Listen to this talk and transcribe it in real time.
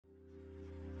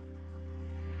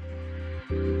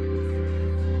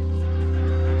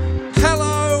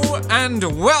and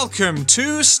welcome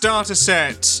to Starter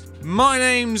Set. My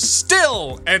name's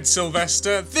still Ed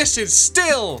Sylvester, this is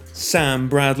still Sam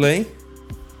Bradley,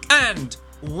 and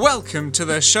welcome to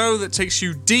the show that takes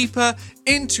you deeper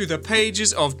into the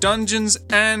pages of Dungeons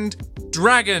and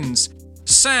Dragons.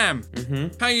 Sam,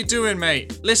 how you doing,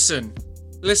 mate? Listen,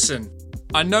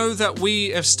 I know that we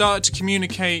have started to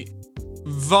communicate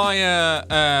via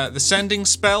the sending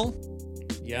spell.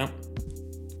 Yeah.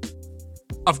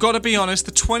 I've got to be honest,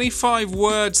 the 25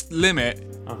 words limit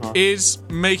is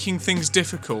making things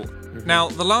difficult. Now,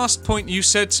 the last point you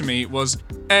said to me was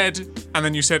Ed, and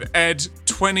then you said Ed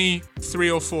 23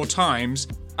 or 4 times,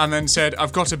 and then said,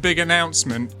 I've got a big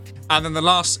announcement, and then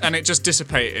and it just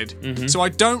dissipated. So I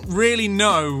don't really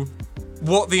know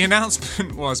what the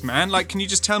announcement was, man. Like, can you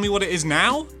just tell me what it is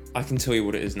now? I can tell you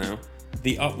what it is now.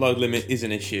 The upload limit is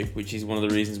an issue, which is one of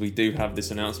the reasons we do have this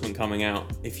announcement coming out,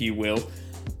 if you will.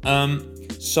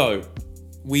 So,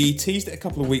 we teased it a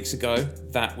couple of weeks ago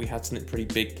that we had something pretty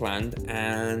big planned,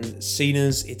 and seeing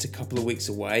as it's a couple of weeks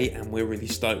away and we're really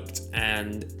stoked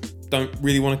and don't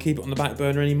really want to keep it on the back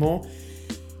burner anymore,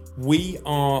 we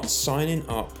are signing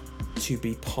up to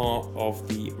be part of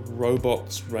the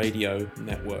Robots Radio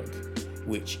Network,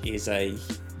 which is a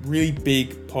really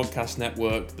big podcast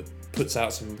network that puts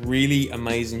out some really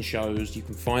amazing shows. You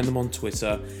can find them on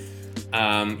Twitter.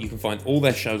 You can find all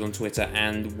their shows on Twitter,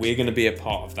 and we're going to be a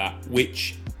part of that,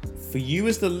 which for you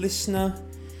as the listener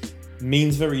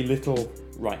means very little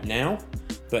right now,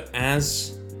 but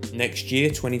as next year,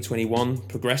 2021,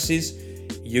 progresses,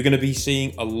 you're going to be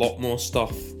seeing a lot more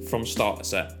stuff from Starter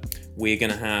Set. We're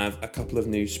going to have a couple of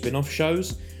new spin-off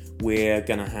shows. We're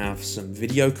going to have some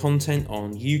video content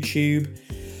on YouTube.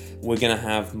 We're going to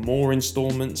have more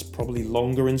installments, probably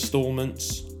longer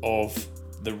installments of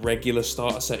the regular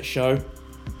Starter Set show.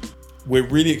 We're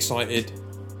really excited.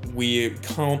 We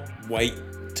can't wait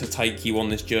to take you on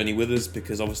this journey with us,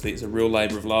 because obviously it's a real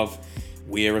labour of love.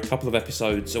 We're a couple of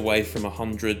episodes away from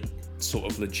 100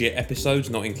 sort of legit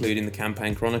episodes, not including the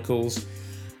Campaign Chronicles.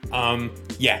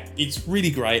 Yeah, it's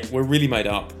really great. We're really made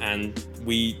up, and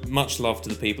we much love to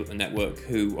the people at the network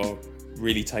who are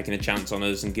really taking a chance on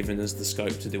us and giving us the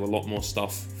scope to do a lot more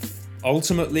stuff,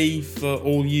 ultimately for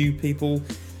all you people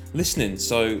listening.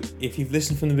 So if you've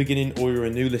listened from the beginning or you're a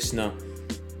new listener,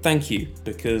 thank you,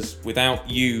 because without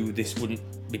you this wouldn't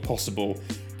be possible,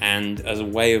 and as a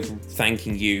way of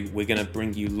thanking you, we're going to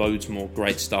bring you loads more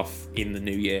great stuff in the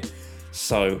new year.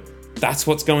 So that's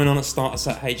what's going on at Starter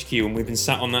Set HQ, and we've been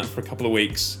sat on that for a couple of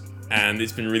weeks, and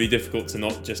it's been really difficult to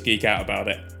not just geek out about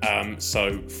it.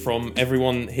 So from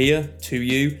everyone here to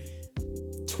you,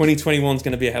 2021 is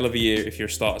going to be a hell of a year if you're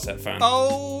a Starter Set fan.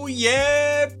 Oh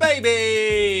yeah,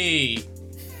 baby!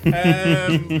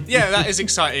 Yeah, that is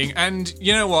exciting. And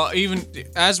you know what? Even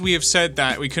as we have said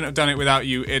that we couldn't have done it without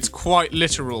you, it's quite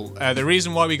literal. The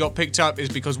reason why we got picked up is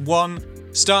because one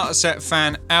Starter Set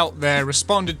fan out there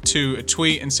responded to a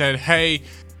tweet and said, hey,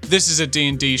 this is a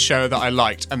D&D show that I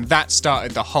liked, and that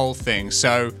started the whole thing.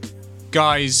 So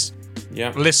guys,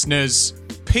 listeners,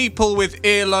 people with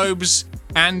earlobes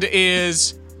and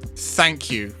ears,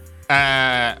 thank you.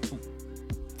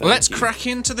 Let's crack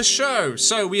into the show.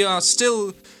 So we are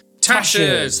still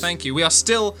Tasha's. Thank you. We are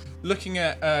still looking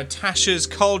at Tasha's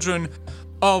Cauldron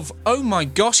of, oh my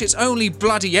gosh, it's only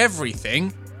bloody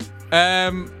everything.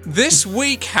 This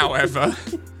week, however,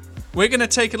 we're going to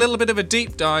take a little bit of a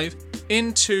deep dive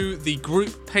into the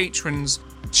group patrons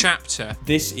chapter.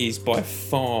 This is by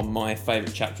far my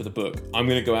favourite chapter of the book. I'm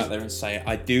going to go out there and say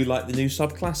I do like the new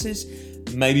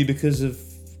subclasses, maybe because of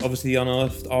obviously the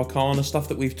Unearthed Arcana stuff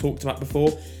that we've talked about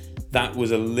before. That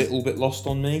was a little bit lost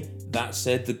on me. That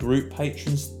said, the group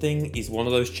patrons thing is one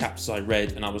of those chapters I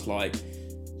read and I was like,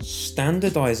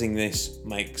 standardising this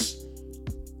makes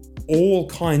all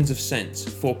kinds of sense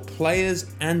for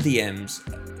players and DMs.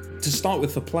 To start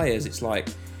with, for players, it's like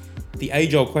the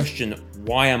age-old question,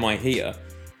 why am I here?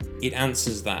 It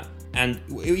answers that. And,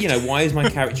 you know, why is my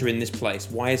character in this place?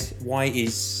 Why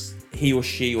is he or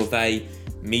she or they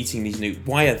meeting these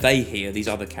why are they here, these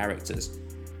other characters?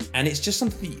 And it's just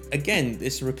something, again,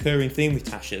 it's a recurring theme with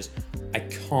Tasha's. I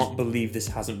can't believe this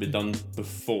hasn't been done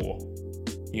before,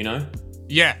 you know?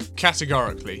 Yeah,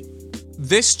 categorically.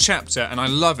 This chapter, and I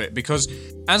love it because,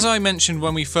 as I mentioned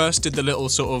when we first did the little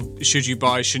sort of should you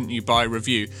buy, shouldn't you buy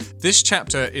review, this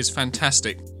chapter is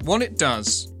fantastic. What it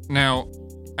does now,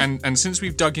 and since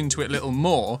we've dug into it a little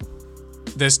more,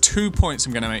 there's 2 points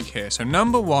I'm going to make here. So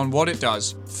number one, what it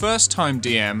does, first time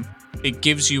DM, it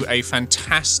gives you a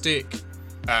fantastic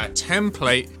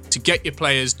template to get your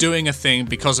players doing a thing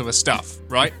because of a stuff,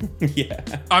 right? Yeah.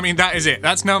 I mean, that is it.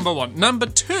 That's number one. Number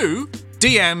two,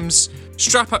 DMs,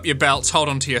 strap up your belts, hold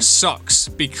on to your socks,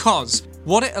 because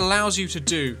what it allows you to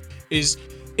do is,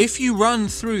 if you run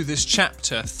through this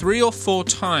chapter 3 or 4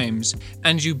 times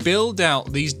and you build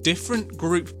out these different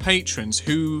group patrons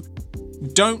who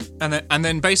don't, and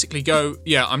then basically go,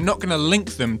 yeah, I'm not going to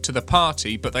link them to the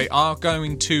party, but they are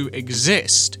going to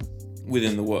exist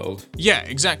within the world. Yeah,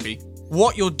 exactly.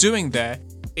 What you're doing there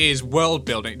is world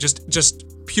building, just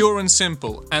pure and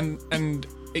simple, and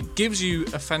it gives you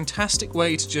a fantastic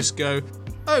way to just go,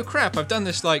 oh crap, I've done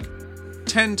this like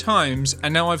 10 times,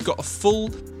 and now I've got a full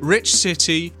rich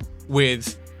city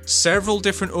with several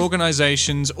different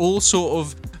organizations all sort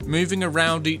of moving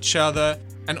around each other,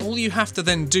 and all you have to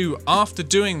then do after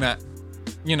doing that,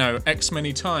 you know, X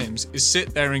many times, is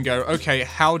sit there and go, okay,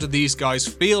 how do these guys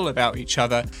feel about each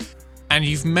other? And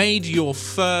you've made your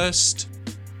first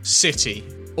city,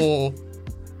 or,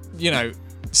 you know,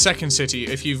 second city,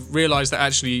 if you've realized that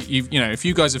actually if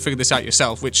you guys have figured this out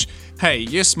yourself, which, hey,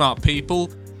 you're smart people.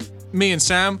 Me and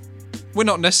Sam, we're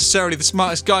not necessarily the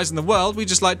smartest guys in the world, we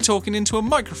just like talking into a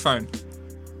microphone.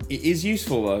 It is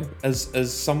useful though,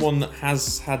 as someone that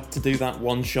has had to do that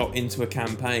one shot into a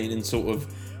campaign and sort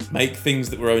of make things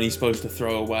that were only supposed to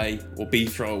throw away or be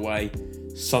throw away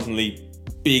suddenly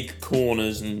big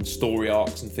corners and story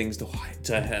arcs and things to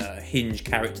hinge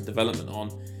character development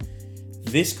on.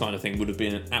 This kind of thing would have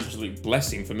been an absolute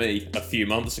blessing for me a few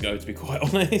months ago, to be quite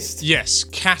honest. Yes,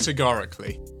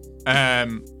 categorically.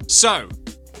 So,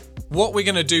 what we're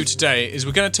going to do today is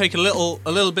we're going to take a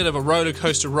little bit of a roller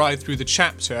coaster ride through the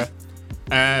chapter,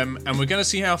 and we're going to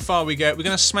see how far we get. We're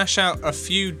going to smash out a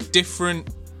few different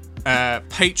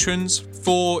patrons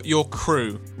for your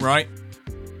crew, right?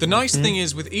 The nice thing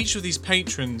is, with each of these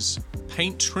patrons,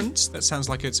 that sounds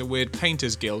like it's a weird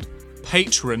painters guild.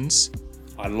 Patrons.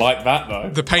 I like that though.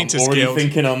 The Painters I'm already Guild.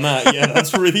 Thinking on that. Yeah,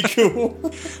 that's really cool.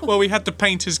 Well, we had the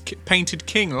Painted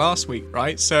King last week,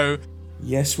 right? So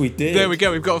yes, we did. there we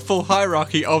go. We've got a full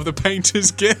hierarchy of the Painters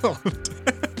Guild.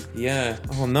 Yeah.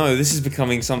 Oh no, this is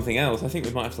becoming something else. I think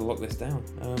we might have to lock this down.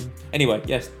 Anyway,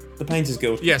 yes, the Painters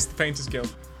Guild. Yes, the Painters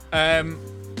Guild.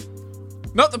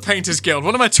 Not the Painters Guild.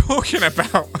 What am I talking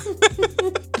about?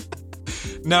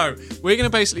 No, we're going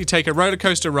to basically take a roller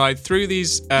coaster ride through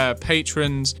these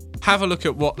patrons, have a look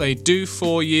at what they do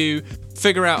for you,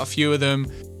 figure out a few of them,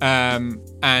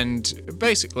 and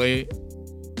basically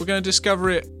we're going to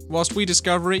discover it. Whilst we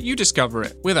discover it, you discover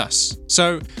it with us.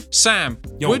 So, Sam,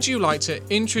 would you like to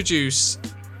introduce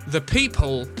the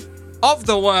people of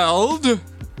the world,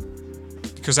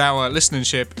 because our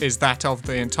listenership is that of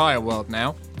the entire world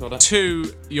now,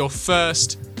 to your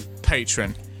first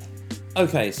patron?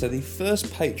 Okay, so the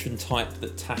first patron type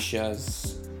that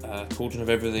Tasha's Cauldron of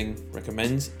Everything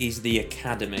recommends is the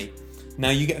Academy. Now,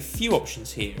 you get a few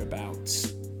options here about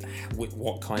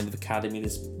what kind of academy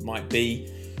this might be,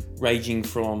 ranging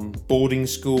from boarding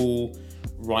school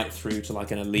right through to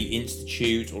like an elite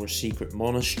institute or a secret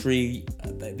monastery.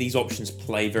 These options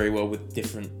play very well with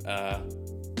different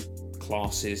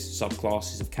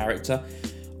subclasses of character.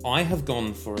 I have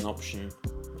gone for an option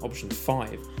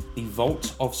 5, the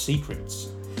Vault of Secrets.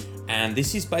 And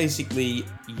this is basically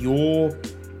your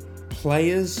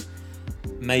players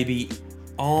maybe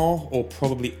are or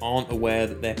probably aren't aware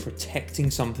that they're protecting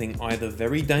something either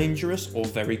very dangerous or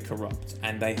very corrupt,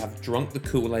 and they have drunk the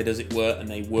Kool-Aid, as it were, and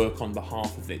they work on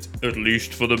behalf of it, at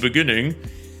least for the beginning.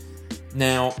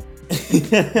 Now,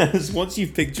 once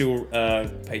you've picked your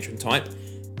patron type,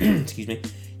 excuse me,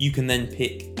 you can then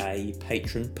pick a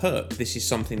patron perk. This is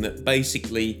something that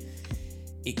basically,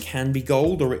 it can be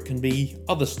gold or it can be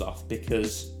other stuff,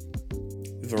 because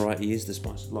variety is the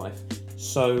spice of life.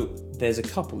 So there's a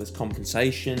couple. There's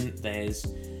compensation, there's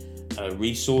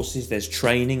resources, there's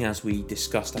training, as we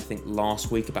discussed I think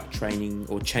last week about training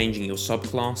or changing your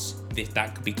subclass.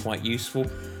 That could be quite useful.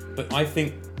 But I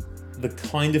think the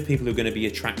kind of people who are going to be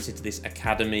attracted to this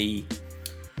academy,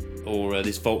 or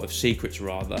this Vault of Secrets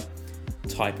rather,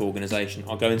 type organisation,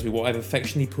 are going to be what I've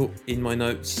affectionately put in my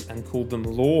notes and called them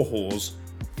lore whores,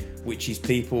 which is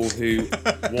people who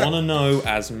want to know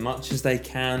as much as they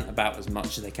can about as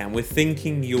much as they can. We're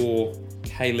thinking your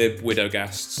Caleb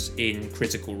Widoghasts in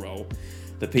Critical Role.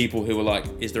 The people who are like,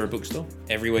 is there a bookstore?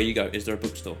 Everywhere you go, is there a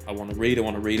bookstore? I want to read, I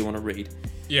want to read, I want to read.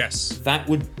 Yes. That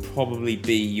would probably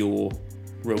be your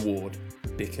reward,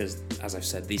 because, as I've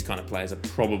said, these kind of players are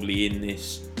probably in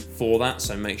this for that,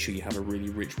 so make sure you have a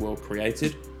really rich world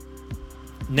created.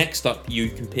 Next up, you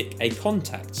can pick a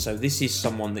contact. So this is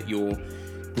someone that your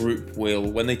group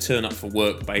will, when they turn up for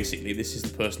work, basically, this is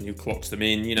the person who clocks them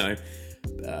in,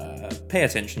 pay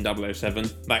attention 007,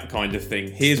 that kind of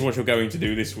thing. Here's what you're going to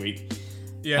do this week.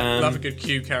 Yeah, love a good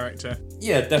Q character.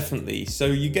 Yeah, definitely. So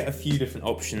you get a few different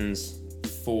options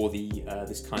for the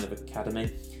this kind of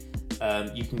academy.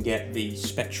 You can get the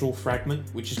spectral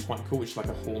fragment, which is quite cool, which is like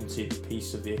a haunted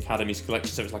piece of the academy's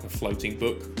collection, so it's like a floating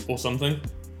book or something.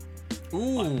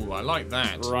 Ooh, I like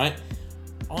that. Right.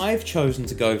 I've chosen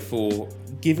to go for,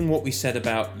 given what we said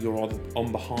about you're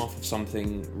on behalf of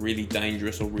something really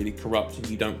dangerous or really corrupt and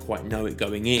you don't quite know it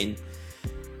going in,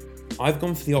 I've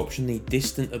gone for the option, the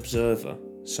distant observer.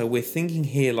 So we're thinking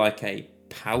here like a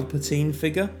Palpatine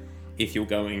figure, if you're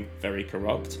going very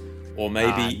corrupt, or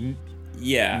maybe,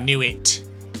 Knew it.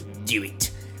 do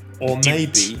it, or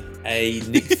maybe a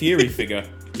Nick Fury figure,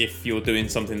 if you're doing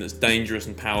something that's dangerous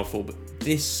and powerful, but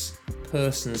this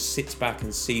person sits back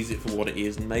and sees it for what it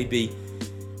is, and maybe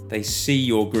they see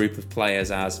your group of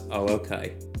players as, oh,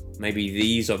 okay, maybe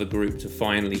these are the group to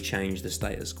finally change the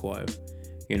status quo,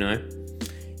 you know?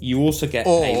 You also get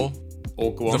or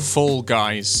go on. the Fall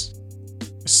Guys.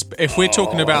 If we're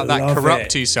talking about that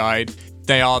corrupty side,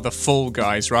 they are the Fall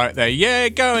Guys, right? They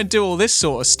go and do all this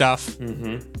sort of stuff.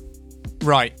 Mm-hmm.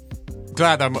 Right.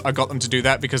 Glad I got them to do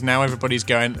that, because now everybody's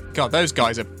going, God, those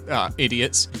guys are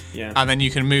idiots. Yeah. And then you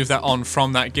can move that on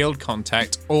from that guild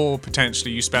contact, or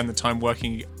potentially you spend the time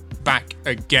working back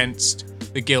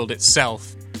against the guild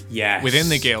itself. Yes. Within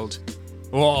the guild.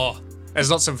 Whoa. There's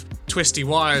lots of twisty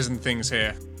wires and things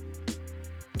here.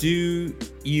 Do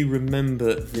you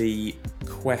remember the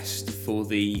quest for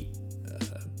the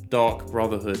Dark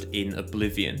Brotherhood in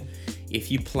Oblivion? If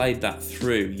you played that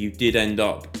through, you did end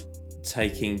up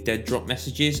taking dead drop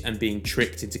messages and being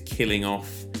tricked into killing off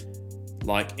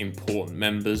like important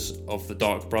members of the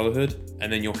Dark Brotherhood,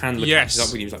 and then your handler catches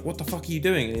up with you. He's like, "What the fuck are you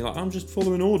doing?" And you're like, "I'm just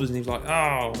following orders." And he's like,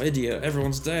 "Oh, idiot!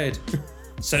 Everyone's dead.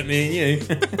 Except me and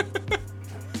you."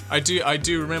 I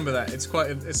do remember that.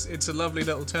 It's a lovely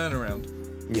little turnaround.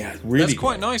 Yeah, really. That's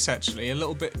quite nice, actually. A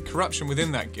little bit corruption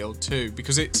within that guild too,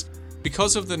 because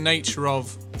of the nature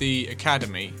of the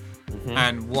academy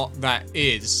and what that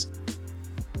is.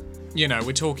 You know,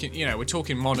 we're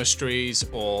talking monasteries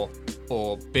or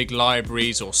big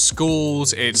libraries or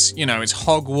schools. It's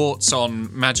Hogwarts on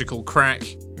magical crack.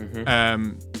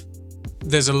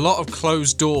 There's a lot of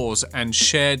closed doors and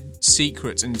shared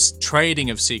secrets and trading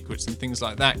of secrets and things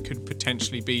like that could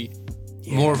potentially be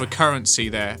more of a currency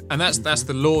there. And that's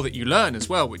the lore that you learn as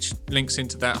well, which links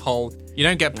into that whole, you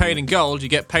don't get paid in gold, you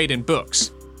get paid in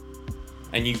books.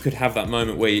 And you could have that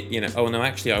moment where, oh no,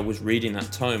 actually I was reading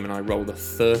that tome and I rolled a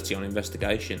 30 on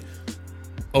investigation.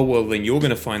 Oh, well then you're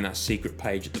going to find that secret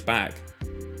page at the back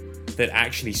that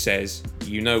actually says,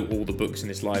 all the books in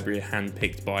this library are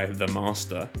handpicked by the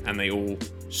master and they all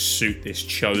suit this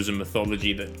chosen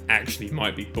mythology that actually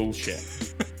might be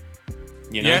bullshit.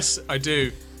 Yes, I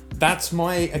do. That's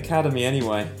my academy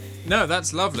anyway. No,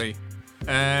 that's lovely.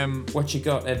 What you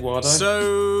got, Eduardo?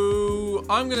 So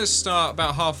I'm going to start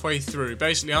about halfway through.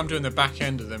 Basically, I'm doing the back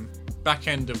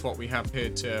end of what we have here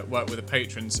to work with the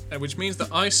patrons, which means that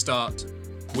I start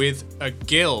with a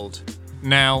guild.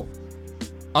 Now,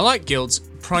 I like guilds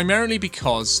primarily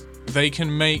because they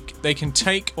can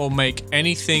take or make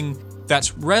anything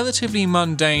that's relatively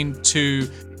mundane to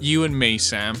you and me,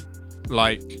 Sam.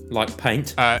 Like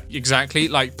paint. Exactly,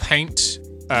 like paint,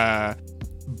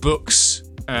 books,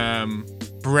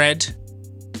 bread,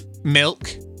 milk,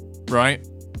 right?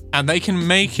 And they can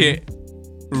make it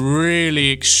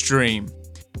really extreme,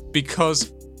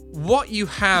 because what you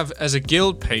have as a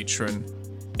guild patron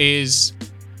is,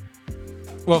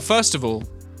 well, first of all,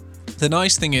 the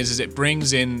nice thing is it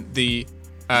brings in the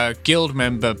guild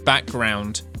member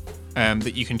background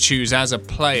that you can choose as a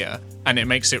player, and it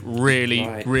makes it really,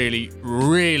 really,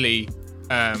 really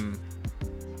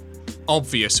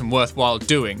obvious and worthwhile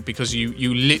doing, because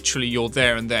you're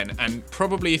there and then. And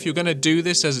probably if you're going to do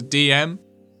this as a DM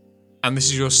and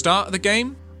this is your start of the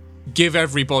game, give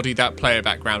everybody that player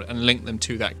background and link them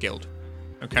to that guild.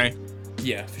 Okay?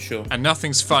 Yeah, for sure. And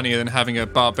nothing's funnier than having a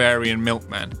barbarian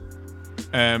milkman.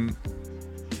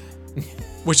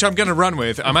 Which I'm going to run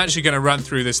with. I'm actually going to run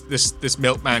through this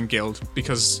milkman guild,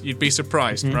 because you'd be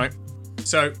surprised, right?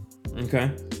 So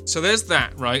there's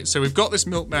that, right? So we've got this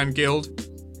milkman guild.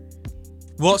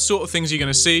 What sort of things are you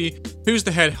going to see? Who's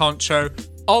the head honcho?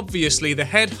 Obviously, the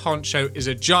head honcho is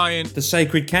a giant... The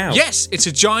sacred cow. Yes, it's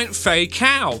a giant fey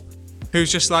cow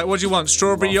who's just like, what do you want?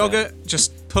 Strawberry yogurt?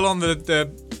 Just pull on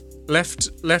the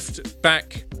left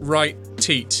back right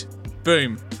teat.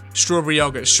 Boom. Strawberry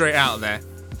yogurt straight out of there.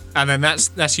 And then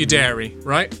that's your dairy,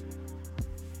 right?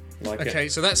 Okay,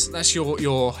 so that's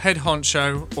your head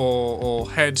honcho or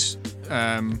head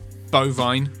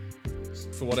bovine,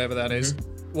 for whatever that is.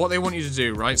 what they want you to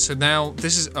do, right? So now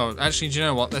this is. Oh, actually, do you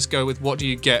know what? Let's go with what do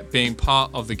you get being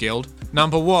part of the guild.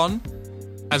 Number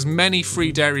 1, as many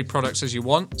free dairy products as you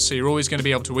want, so you're always going to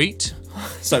be able to eat.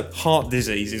 So heart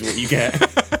disease is what you get.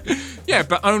 Yeah,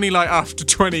 but only like after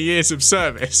 20 years of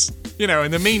service. You know,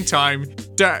 in the meantime,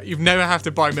 you've never have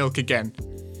to buy milk again.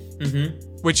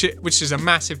 Which is a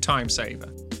massive time saver.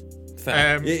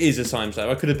 Fair. It is a time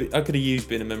saver. I could have used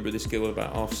being a member of this guild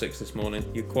about 6:30 this morning.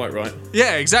 You're quite right.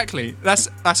 Yeah, exactly. That's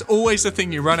always the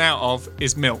thing you run out of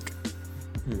is milk.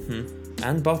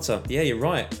 And butter. Yeah, you're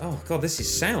right. Oh god, this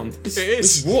is sound. This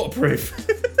is waterproof.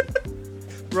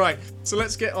 Right. So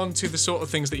let's get on to the sort of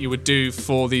things that you would do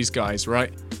for these guys,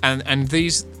 right? And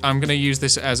these, I'm going to use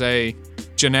this as a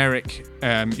generic.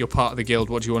 You're part of the guild.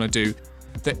 What do you want to do?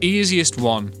 The easiest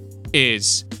one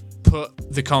is put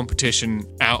the competition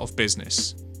out of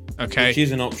business. Okay. Which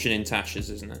is an option in Tasha's,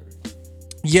 isn't it?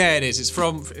 Yeah, it is. It's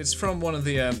from one of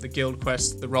the guild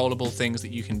quests, the rollable things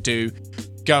that you can do.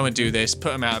 Go and do this,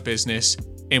 put them out of business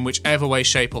in whichever way,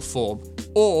 shape, or form.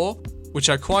 Or, which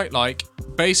I quite like,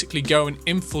 basically go and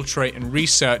infiltrate and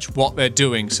research what they're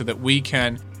doing so that we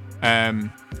can,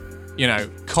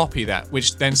 copy that,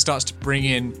 which then starts to bring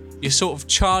in your sort of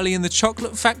Charlie and the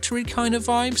Chocolate Factory kind of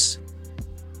vibes.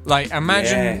 Like,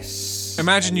 imagine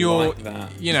you're, like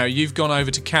that. You've gone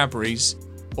over to Cadbury's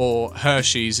or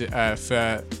Hershey's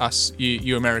for us,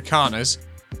 you Americaners,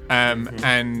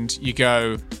 and you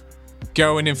go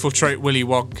and infiltrate Willy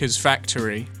Wonka's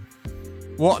factory.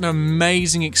 What an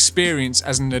amazing experience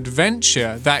as an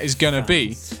adventure that is going to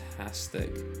be.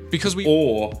 Fantastic. Because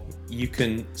Or you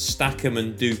can stack them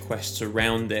and do quests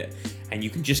around it, and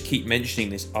you can just keep mentioning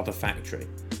this other factory.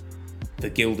 The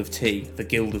Guild of Tea, the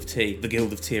Guild of Tea, the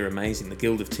Guild of Tea are amazing. The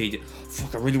Guild of Tea,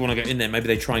 fuck, I really want to get in there. Maybe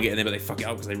they try and get in there, but they fuck it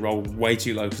up because they roll way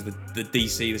too low because the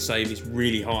DC, the save is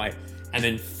really high. And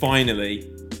then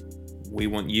finally, we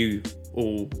want you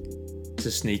all to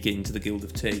sneak into the Guild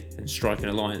of Tea and strike an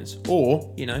alliance,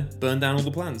 or burn down all the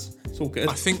plans. It's all good.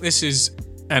 I think this is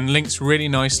and links really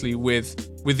nicely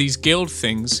with these guild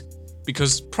things,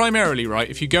 because primarily, right,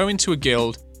 if you go into a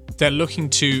guild, they're looking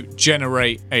to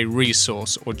generate a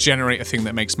resource or generate a thing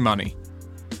that makes money.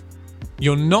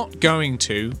 You're not going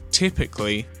to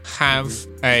typically have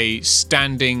a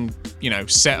standing,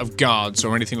 set of guards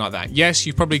or anything like that. Yes,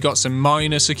 you've probably got some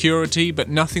minor security, but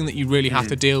nothing that you really have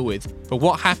to deal with. But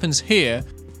what happens here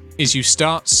is you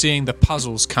start seeing the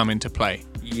puzzles come into play.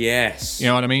 Yes. You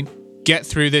know what I mean? Get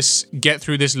through this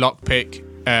lockpick,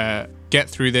 get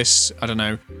through this, I don't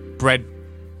know, bread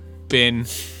bin.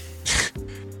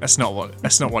 That's not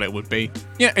what it would be.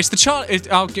 Yeah, it's the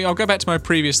I'll go back to my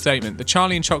previous statement. The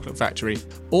Charlie and Chocolate Factory.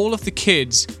 All of the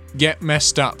kids get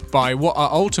messed up by what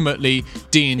are ultimately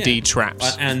D&D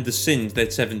traps. And the sins, they're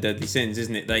 7 deadly sins,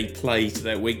 isn't it? They play to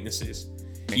their weaknesses.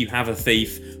 You have a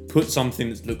thief, put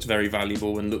something that looks very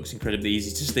valuable and looks incredibly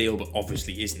easy to steal, but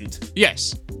obviously isn't.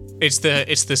 Yes. It's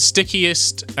the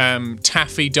stickiest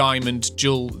taffy diamond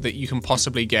jewel that you can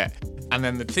possibly get. And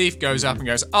then the thief goes up and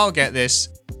goes, I'll get this.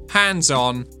 Hands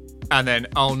on, and then,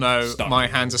 oh no, my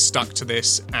hands are stuck to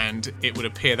this, and it would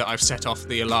appear that I've set off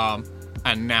the alarm,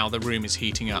 and now the room is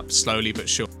heating up slowly but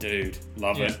surely. Dude,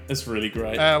 love it. That's really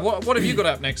great. What have you got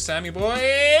up next, Sammy boy?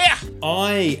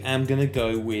 I am going to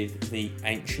go with the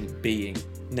Ancient Being.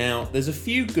 Now, there's a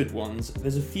few good ones.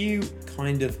 There's a few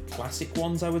kind of classic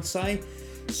ones, I would say.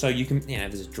 So you can,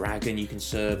 there's a dragon, you can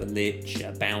serve a lich,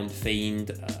 a bound fiend,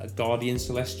 a guardian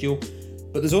celestial.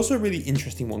 But there's also a really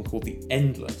interesting one called the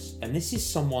Endless, and this is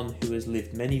someone who has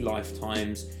lived many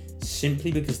lifetimes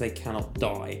simply because they cannot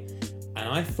die. And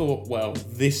I thought, well,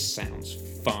 this sounds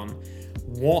fun.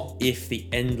 What if the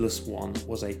Endless one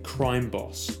was a crime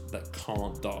boss that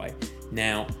can't die?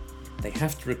 Now, they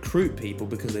have to recruit people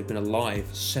because they've been alive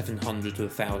 700 to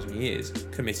 1,000 years,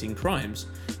 committing crimes.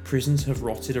 Prisons have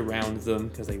rotted around them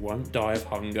because they won't die of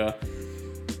hunger.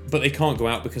 But they can't go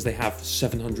out because they have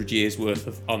 700 years worth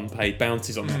of unpaid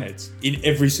bounties on their heads in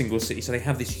every single city. So they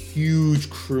have this huge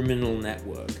criminal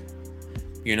network,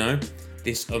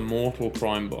 this immortal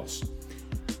crime boss.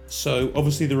 So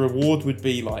obviously the reward would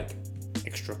be like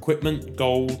extra equipment,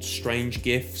 gold, strange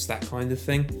gifts, that kind of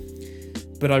thing.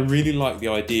 But I really like the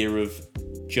idea of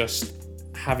just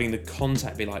having the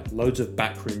contact be like loads of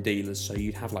backroom dealers. So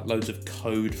you'd have like loads of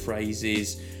code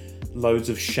phrases, loads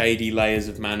of shady layers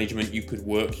of management. You could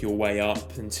work your way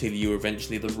up until you're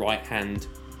eventually the right-hand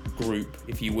group,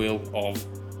 if you will, of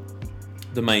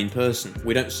the main person.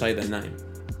 We don't say their name.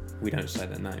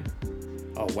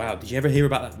 oh wow, did you ever hear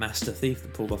about that master thief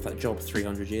that pulled off that job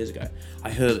 300 years ago?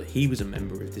 I heard that he was a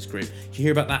member of this group. Did you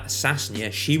hear about that assassin? Yeah,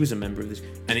 she was a member of this.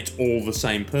 And it's all the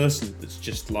same person. That's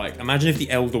just like, imagine if the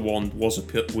Elder Wand was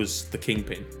the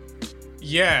Kingpin.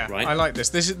 Yeah, right? I like this.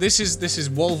 This is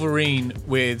Wolverine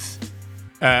with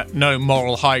no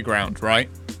moral high ground, right?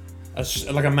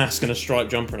 Like a mask and a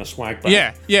striped jumper and a swag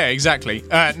bag. Yeah, exactly.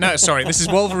 No, sorry, this is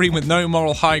Wolverine with no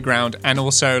moral high ground and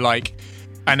also like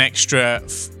an extra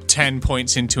 10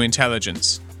 points into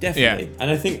intelligence. Definitely. Yeah. And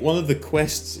I think one of the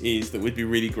quests that would be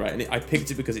really great, and I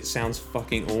picked it because it sounds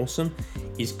fucking awesome,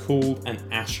 is called an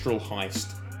Astral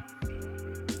Heist,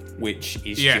 which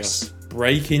is just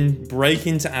break into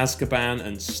Azkaban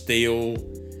and steal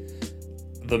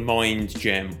the mind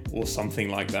gem or something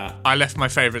like that. I left my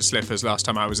favourite slippers last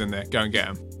time I was in there. Go and get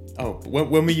them. Oh, when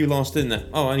were you last in there?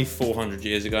 Oh, only 400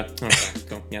 years ago. Okay,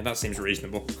 cool. Yeah, that seems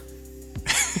reasonable.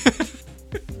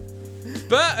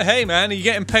 But hey, man, you're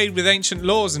getting paid with ancient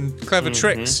laws and clever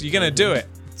tricks. You're gonna do it.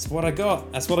 That's what I got.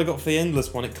 That's what I got for the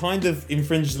Endless one. It kind of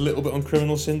infringes a little bit on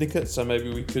Criminal Syndicate, so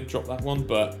maybe we could drop that one.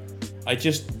 But I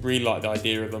just really like the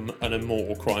idea of an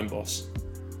immortal crime boss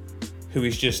who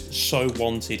is just so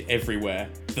wanted everywhere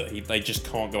that they just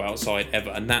can't go outside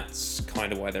ever, and that's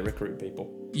kind of why they recruit people.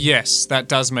 Yes, that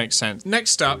does make sense.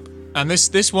 Next up, and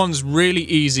this one's really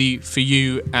easy for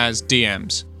you as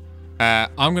DMs.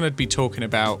 I'm going to be talking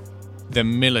about the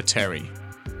military.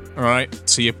 All right,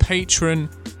 so your patron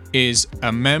is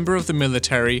a member of the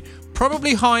military,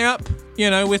 probably high up. You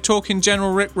know, we're talking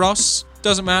General Rick Ross.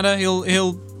 Doesn't matter.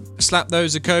 He'll slap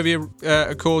those Sokovia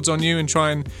Accords on you and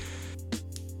try and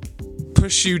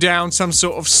push you down some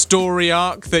sort of story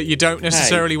arc that you don't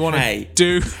necessarily want to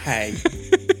do. Hey,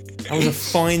 that was a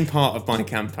fine part of my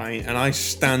campaign, and I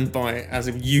stand by it as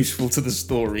useful to the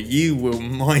story. You will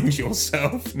mind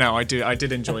yourself. No, I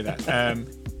did enjoy that.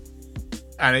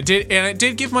 And it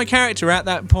did give my character at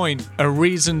that point a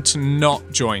reason to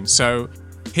not join. So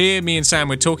here, me and Sam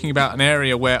were talking about an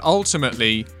area where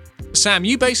ultimately, Sam,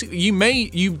 you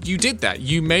did that.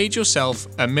 You made yourself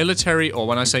a military, or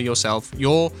when I say yourself,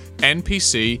 your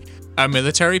NPC, a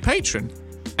military patron.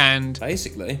 And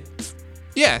basically,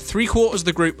 yeah, 3/4 of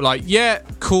the group were like, yeah,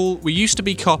 cool, we used to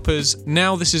be coppers,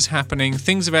 now this is happening,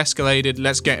 things have escalated,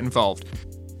 let's get involved.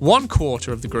 1/4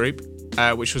 of the group,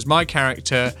 which was my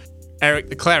character, Eric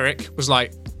the Cleric, was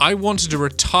like, I wanted to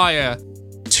retire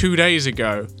 2 days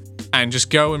ago and just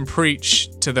go and preach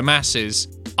to the masses.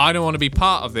 I don't want to be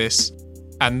part of this.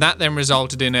 And that then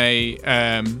resulted in a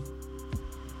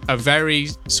very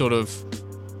sort of,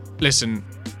 listen,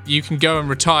 you can go and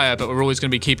retire, but we're always going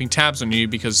to be keeping tabs on you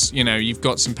because, you know, you've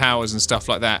got some powers and stuff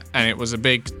like that. And it was a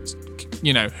big,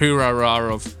 you know,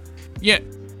 hoorah of, yeah,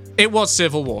 it was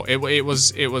Civil War. It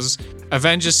was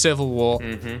Avengers Civil War.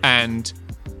 And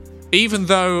even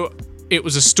though it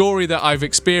was a story that I've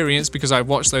experienced because I've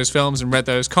watched those films and read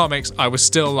those comics, I was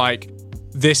still like,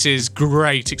 this is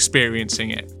great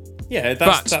experiencing it. Yeah,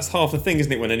 that's half the thing,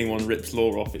 isn't it? When anyone rips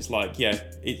lore off, it's like, yeah,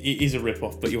 it is a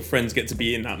rip-off, but your friends get to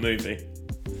be in that movie.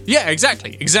 Yeah,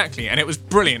 exactly. And it was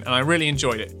brilliant, and I really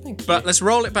enjoyed it. Thank you. But let's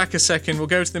roll it back a second. We'll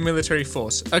go to the military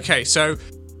force. Okay, so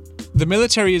the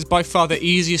military is by far the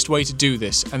easiest way to do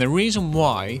this, and the reason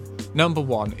why, number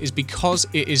one, is because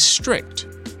it is strict.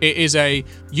 It is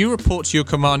you report to your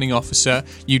commanding officer,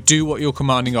 you do what your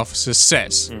commanding officer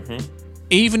says,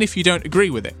 even if you don't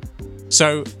agree with it.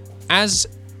 So, as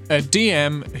a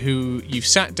DM who you've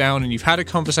sat down and you've had a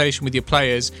conversation with your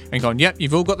players and gone, yep,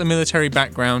 you've all got the military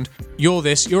background, you're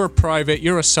this, you're a private,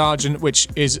 you're a sergeant, which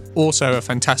is also a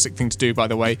fantastic thing to do, by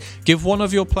the way. Give one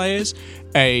of your players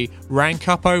a rank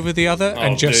up over the other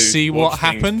and just see what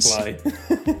happens.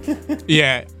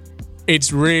 Yeah,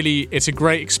 it's a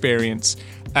great experience.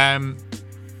 And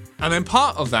then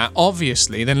part of that,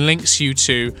 obviously, then links you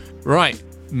to, right,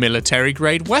 military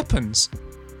grade weapons.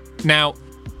 Now,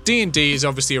 D&D is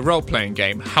obviously a role-playing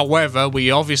game. However,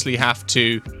 we obviously have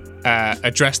to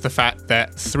address the fact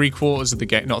that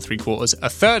a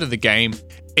third of the game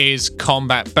is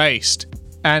combat-based.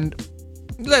 And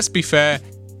let's be fair,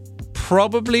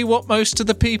 probably what most of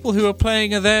the people who are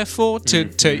playing are there for, to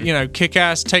you know, kick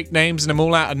ass, take names, and I'm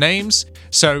all out of names.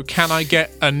 So can I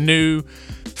get a new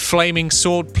flaming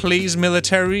sword, please,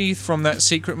 military from that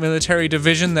secret military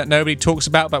division that nobody talks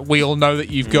about, but we all know that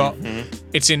you've got?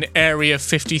 It's in Area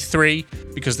 53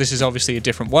 because this is obviously a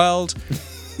different world.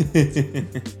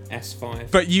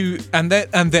 S5.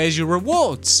 But there's your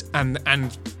rewards, and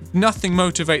nothing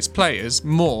motivates players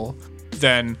more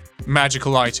than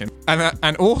magical items,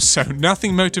 and also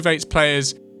nothing motivates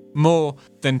players more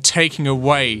than taking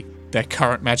away their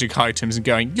current magic items and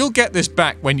going, you'll get this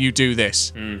back when you do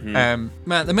this. Man,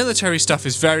 the military stuff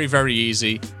is very, very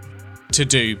easy to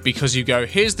do because you go,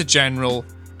 here's the general,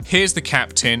 here's the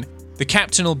captain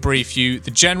will brief you,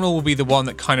 the general will be the one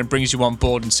that kind of brings you on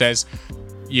board and says,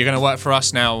 you're going to work for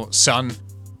us now, son.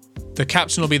 The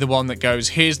captain will be the one that goes,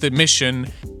 here's the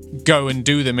mission, go and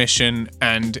do the mission,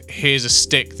 and here's a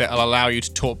stick that'll allow you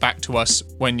to talk back to us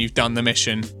when you've done the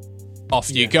mission. Off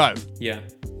you go. Yeah.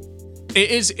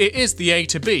 It is the A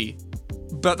to B,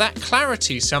 but that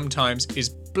clarity sometimes is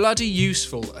bloody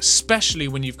useful, especially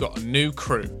when you've got a new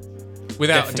crew.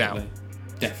 Without a doubt.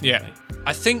 Definitely. Yeah.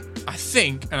 I think,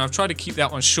 and I've tried to keep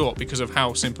that one short because of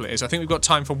how simple it is. I think we've got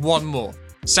time for one more.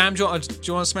 Sam, do you want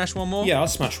to smash one more? Yeah, I'll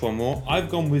smash one more. I've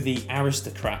gone with the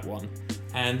aristocrat one,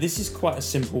 and this is quite a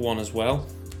simple one as well.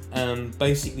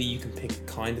 Basically, you can pick a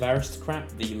kind of aristocrat,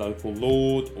 the local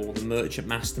lord or the merchant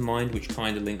mastermind, which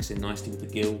kind of links in nicely with the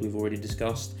guild we've already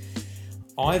discussed.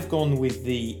 I've gone with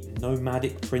the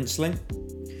nomadic princeling,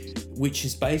 which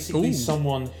is basically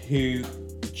someone who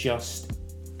just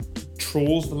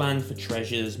trawls the land for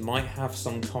treasures, might have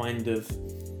some kind of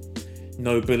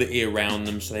nobility around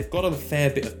them, so they've got a fair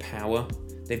bit of power.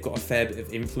 They've got a fair bit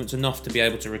of influence, enough to be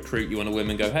able to recruit you on a whim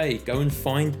and go, hey, go and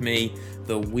find me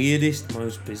the weirdest,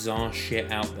 most bizarre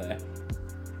shit out there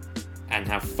and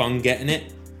have fun getting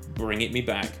it, bring it me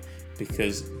back.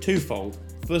 Because twofold.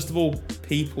 First of all,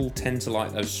 people tend to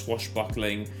like those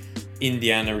swashbuckling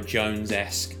Indiana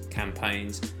Jones-esque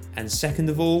campaigns. And second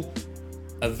of all,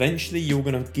 eventually you're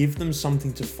going to give them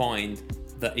something to find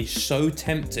that is so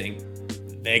tempting,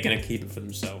 they're going to keep it for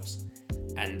themselves.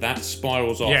 And that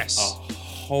spirals off a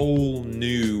whole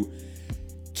new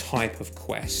type of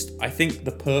quest. I think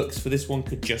the perks for this one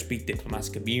could just be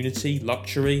diplomatic immunity,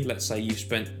 luxury. Let's say you've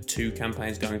spent 2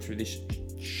 campaigns going through this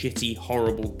shitty,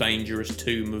 horrible, dangerous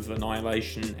Tomb of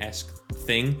Annihilation-esque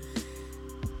thing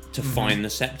to find the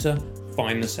scepter,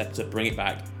 bring it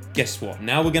back. Guess what?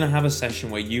 Now we're going to have a session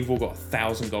where you've all got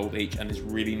 1,000 gold each and this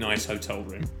really nice hotel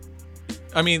room.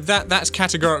 I mean, that's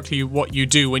categorically what you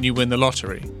do when you win the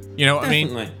lottery. You know what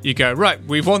Definitely. I mean? You go, right,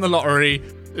 we've won the lottery,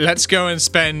 let's go and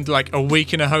spend like a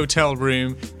week in a hotel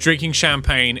room drinking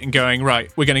champagne and going, right,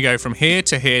 we're going to go from here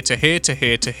to here to here to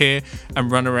here to here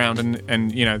and run around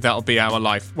and you know, that'll be our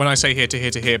life. When I say here to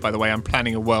here to here, by the way, I'm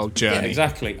planning a world journey. Yeah,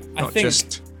 exactly. I think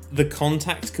just the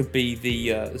contact could be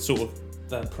the sort of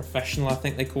the professional, I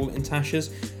think they call it in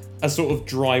Tasha's, a sort of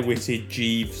dry-witted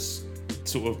Jeeves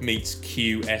sort of meets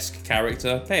Q-esque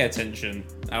character. Pay attention,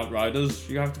 Outriders.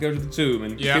 You have to go to the tomb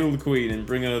and kill the queen and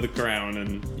bring her the crown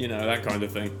and, you know, that kind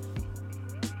of thing.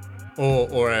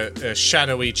 Or a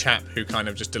shadowy chap who kind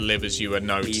of just delivers you a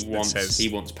note that says... He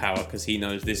wants power because he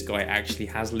knows this guy actually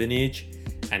has lineage,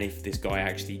 and if this guy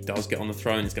actually does get on the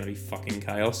throne, it's going to be fucking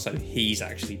chaos, so he's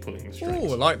actually pulling the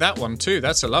strings. Oh, I like that one too.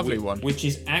 That's a lovely one. Which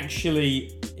is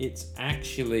actually... It's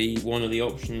actually one of the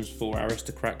options for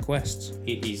aristocrat quests.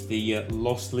 It is the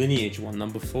Lost Lineage one,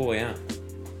 number 4, yeah.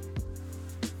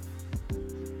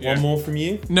 One more from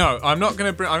you? No, I'm not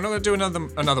going to do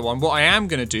another one. What I am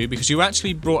going to do, because you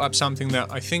actually brought up something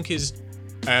that I think is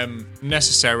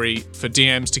necessary for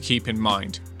DMs to keep in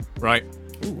mind, right?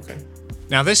 Ooh, okay.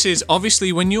 Now, this is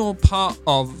obviously when you're part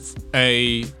of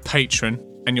a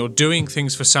patron and you're doing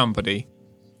things for somebody,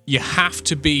 you have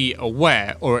to be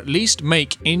aware, or at least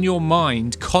make in your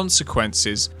mind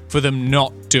consequences for them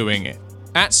not doing it.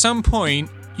 At some point,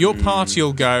 your party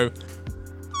will go,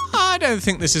 I don't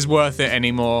think this is worth it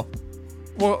anymore.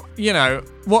 Well, you know,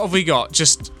 what have we got?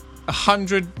 Just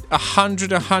hundreds on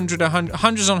hundreds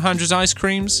ice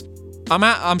creams?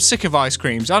 I'm sick of ice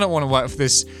creams. I don't want to work for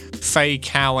this fey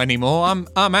cow anymore.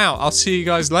 I'm out. I'll see you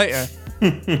guys later.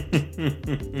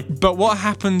 But what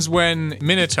happens when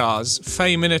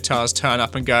fey minotaurs turn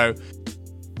up and go,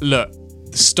 look,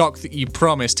 the stock that you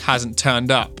promised hasn't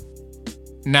turned up.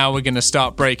 Now we're going to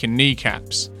start breaking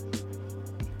kneecaps.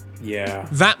 Yeah.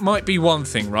 That might be one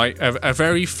thing, right? A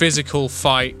very physical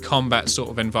fight, combat sort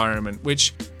of environment,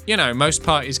 which, you know, most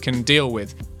parties can deal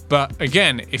with. But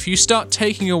again, if you start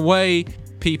taking away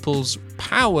people's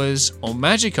powers or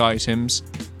magic items,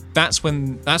 that's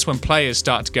when players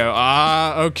start to go,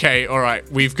 okay, all right,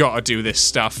 we've got to do this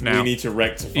stuff now. We need to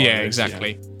rectify Yeah, this,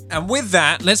 exactly. Yeah. And with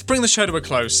that, let's bring the show to a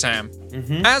close, Sam.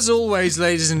 Mm-hmm. As always,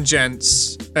 ladies and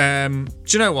gents, do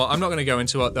you know what? I'm not going to go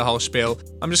into the whole spiel.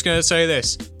 I'm just going to say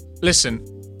this. Listen,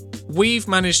 we've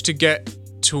managed to get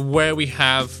to where we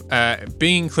have,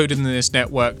 being included in this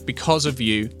network because of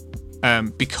you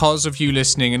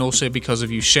listening and also because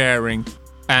of you sharing.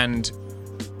 And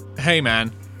hey,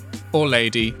 man, or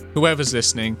lady, whoever's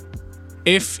listening,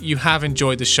 if you have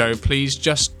enjoyed the show, please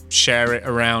just share it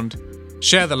around.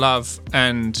 share the love,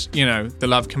 and the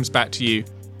love comes back to you.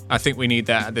 I think we need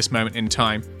that at this moment in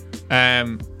time.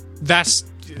 That's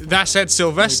Ed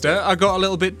Sylvester. I got a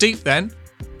little bit deep then.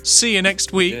 See you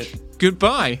next week.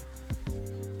 Goodbye.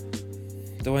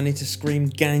 Do I need to scream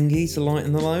Gangy to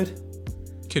lighten the load?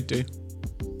 Could do.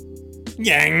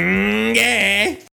 Gangy!